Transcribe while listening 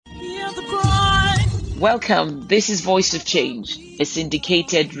Welcome. This is Voice of Change, a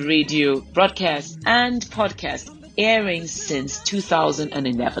syndicated radio broadcast and podcast airing since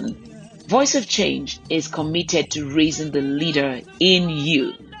 2011. Voice of Change is committed to raising the leader in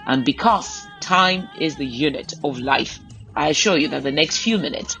you. And because time is the unit of life, I assure you that the next few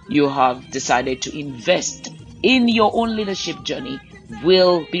minutes you have decided to invest in your own leadership journey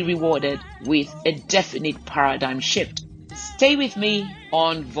will be rewarded with a definite paradigm shift. Stay with me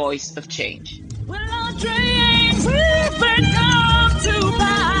on Voice of Change.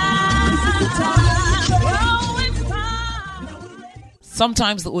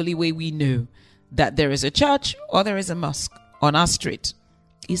 Sometimes the only way we know that there is a church or there is a mosque on our street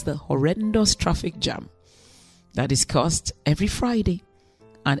is the horrendous traffic jam that is caused every Friday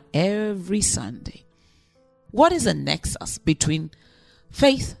and every Sunday. What is the nexus between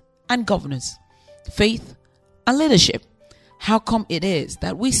faith and governance, faith and leadership? How come it is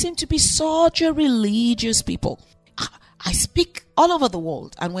that we seem to be such a religious people? I speak all over the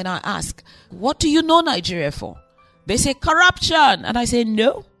world, and when I ask, what do you know Nigeria for? They say corruption, and I say,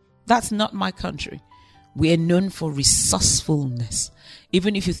 no, that's not my country. We are known for resourcefulness.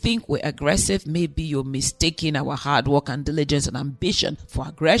 Even if you think we're aggressive, maybe you're mistaking our hard work and diligence and ambition for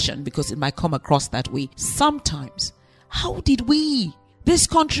aggression, because it might come across that way sometimes. How did we, this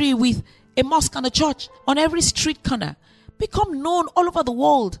country with a mosque and a church on every street corner, become known all over the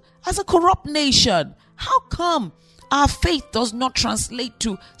world as a corrupt nation? How come our faith does not translate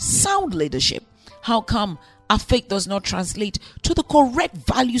to sound leadership? How come our faith does not translate to the correct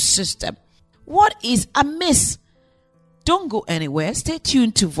value system? What is amiss? Don't go anywhere. Stay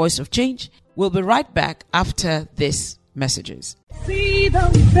tuned to Voice of Change. We'll be right back after these messages.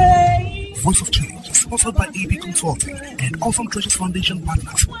 Voice of Change is sponsored by EB Consulting and Awesome Treasures Foundation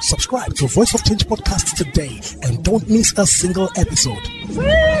partners. Subscribe to Voice of Change podcast today and don't miss a single episode.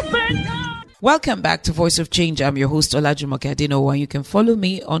 Welcome back to Voice of Change. I'm your host, Olajumoke Adenowo, and you can follow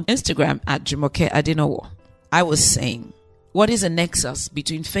me on Instagram at Jumoke Adenowo. I was saying, what is a nexus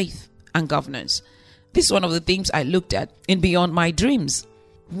between faith and governance? This is one of the themes I looked at in Beyond My Dreams.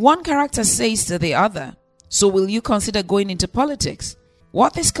 One character says to the other, so will you consider going into politics?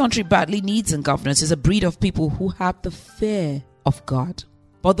 What this country badly needs in governance is a breed of people who have the fear of God.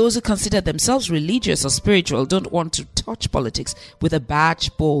 But those who consider themselves religious or spiritual don't want to touch politics with a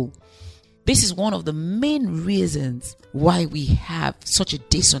badge pole. This is one of the main reasons why we have such a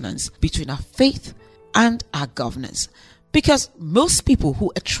dissonance between our faith and our governance. Because most people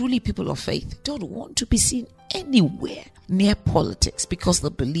who are truly people of faith don't want to be seen anywhere near politics because they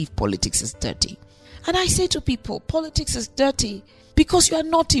believe politics is dirty. And I say to people, politics is dirty because you are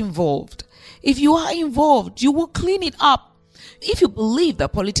not involved. If you are involved, you will clean it up. If you believe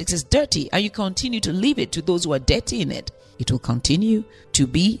that politics is dirty and you continue to leave it to those who are dirty in it, it will continue to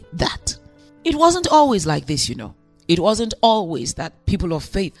be that. It wasn't always like this, you know. It wasn't always that people of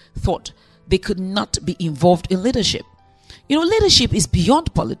faith thought they could not be involved in leadership. You know, leadership is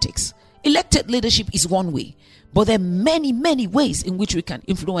beyond politics. Elected leadership is one way, but there are many, many ways in which we can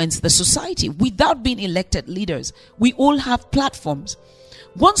influence the society without being elected leaders. We all have platforms.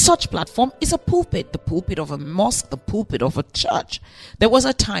 One such platform is a pulpit, the pulpit of a mosque, the pulpit of a church. There was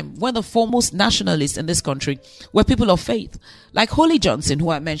a time when the foremost nationalists in this country were people of faith, like Holy Johnson,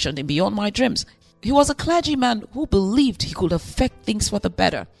 who I mentioned in Beyond My Dreams. He was a clergyman who believed he could affect things for the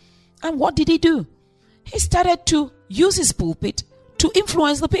better. And what did he do? He started to use his pulpit to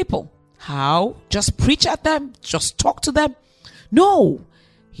influence the people. How? Just preach at them? Just talk to them? No.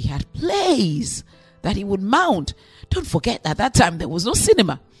 He had plays that he would mount. Don't forget, at that time there was no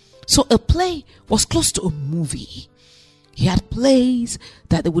cinema. So a play was close to a movie. He had plays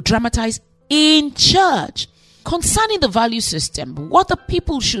that they would dramatize in church concerning the value system, what the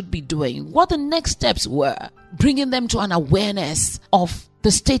people should be doing, what the next steps were, bringing them to an awareness of the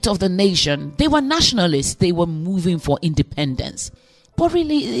state of the nation. They were nationalists. They were moving for independence. But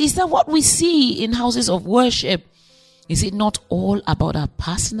really, is that what we see in houses of worship? Is it not all about our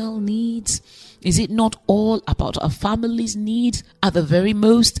personal needs? Is it not all about our family's needs at the very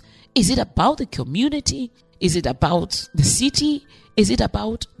most? Is it about the community? Is it about the city? Is it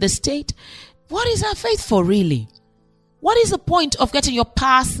about the state? What is our faith for really? What is the point of getting your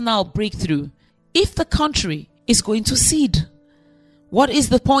personal breakthrough if the country is going to cede? What is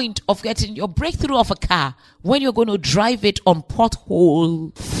the point of getting your breakthrough of a car when you're going to drive it on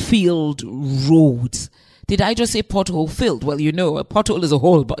pothole-filled roads? Did I just say pothole-filled? Well, you know, a pothole is a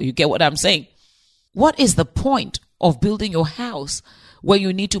hole, but you get what I'm saying. What is the point of building your house where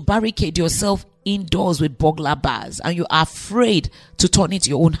you need to barricade yourself indoors with burglar bars and you're afraid to turn into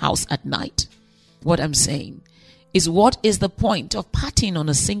your own house at night? What I'm saying is, what is the point of partying on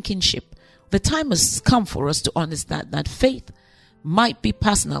a sinking ship The time has come for us to understand that faith might be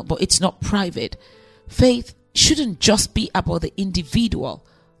personal, but it's not private. Faith shouldn't just be about the individual.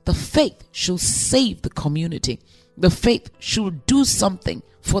 The faith should save the community. The faith should do something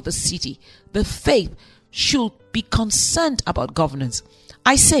for the city. The faith should be concerned about governance.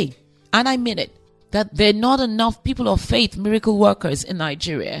 I say, and I mean it, that there are not enough people of faith, miracle workers in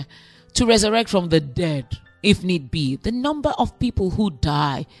Nigeria to resurrect from the dead, if need be. The number of people who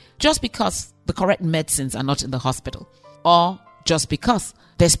die just because the correct medicines are not in the hospital, or just because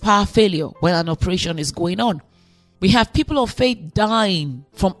there's power failure when an operation is going on. We have people of faith dying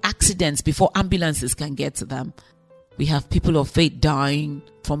from accidents before ambulances can get to them. We have people of faith dying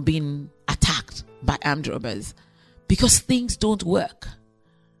from being attacked by armed robbers because things don't work.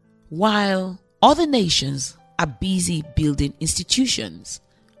 While other nations are busy building institutions,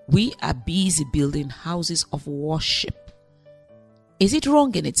 we are busy building houses of worship. Is it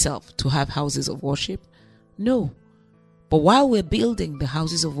wrong in itself to have houses of worship? No. But while we're building the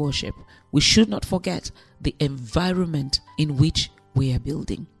houses of worship, we should not forget the environment in which we are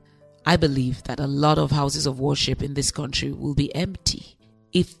building. I believe that a lot of houses of worship in this country will be empty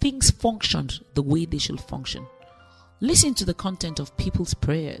if things functioned the way they should function. Listen to the content of people's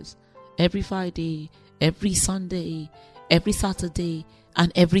prayers every Friday, every Sunday, every Saturday,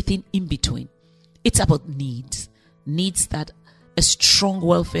 and everything in between. It's about needs that a strong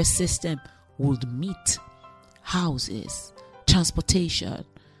welfare system would meet. Houses, transportation,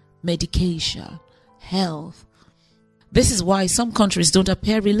 medication, health. This is why some countries don't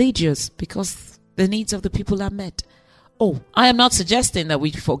appear religious, because the needs of the people are met. Oh, I am not suggesting that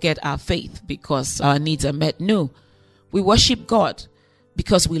we forget our faith because our needs are met. No, we worship God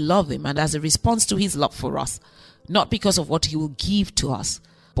because we love Him and as a response to His love for us, not because of what He will give to us.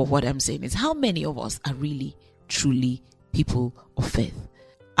 But what I'm saying is, how many of us are really, truly people of faith?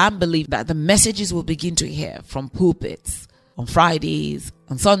 I believe that the messages we'll begin to hear from pulpits on Fridays,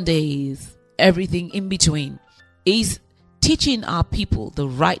 on Sundays, everything in between, is teaching our people the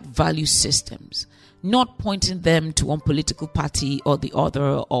right value systems, not pointing them to one political party or the other,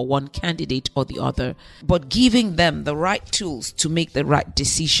 or one candidate or the other, but giving them the right tools to make the right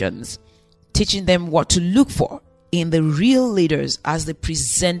decisions, teaching them what to look for in the real leaders as they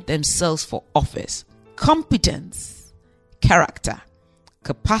present themselves for office. Competence, character,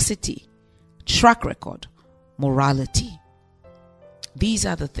 capacity, track record, morality. These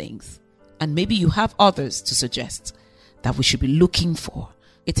are the things, and maybe you have others to suggest, that we should be looking for.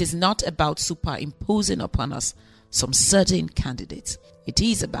 It is not about superimposing upon us some certain candidates. It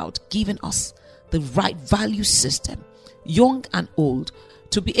is about giving us the right value system, young and old,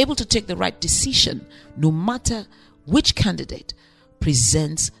 to be able to take the right decision no matter which candidate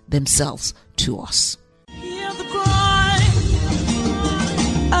presents themselves to us. Hear the cry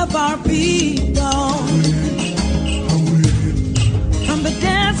of our people, from the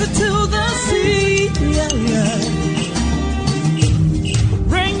desert to the sea,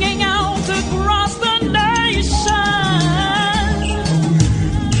 ringing out across the nation,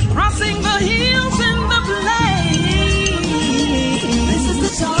 crossing the hills in the plain. This is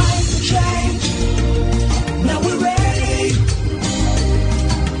the time for change. Now we're ready.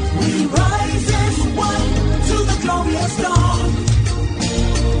 We rise as one to the glorious dawn.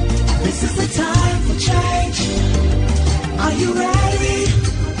 This is the time for change. Are you ready?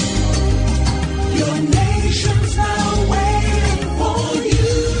 Your nation's now waiting for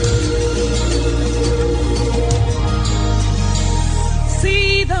you.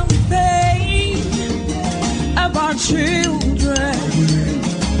 See the pain of our children.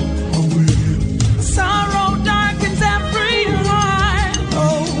 Sorrow darkens every heart.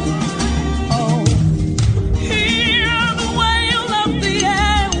 Oh, oh. Hear the wail of the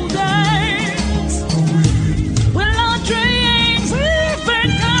elders. Will our dreams even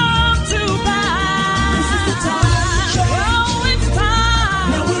come to pass? This is the time to change. Oh, it's time.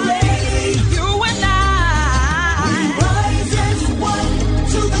 Now we're ready. You and I. We rise as one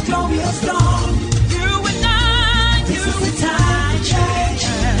to the glorious dawn. You and I. This is the time.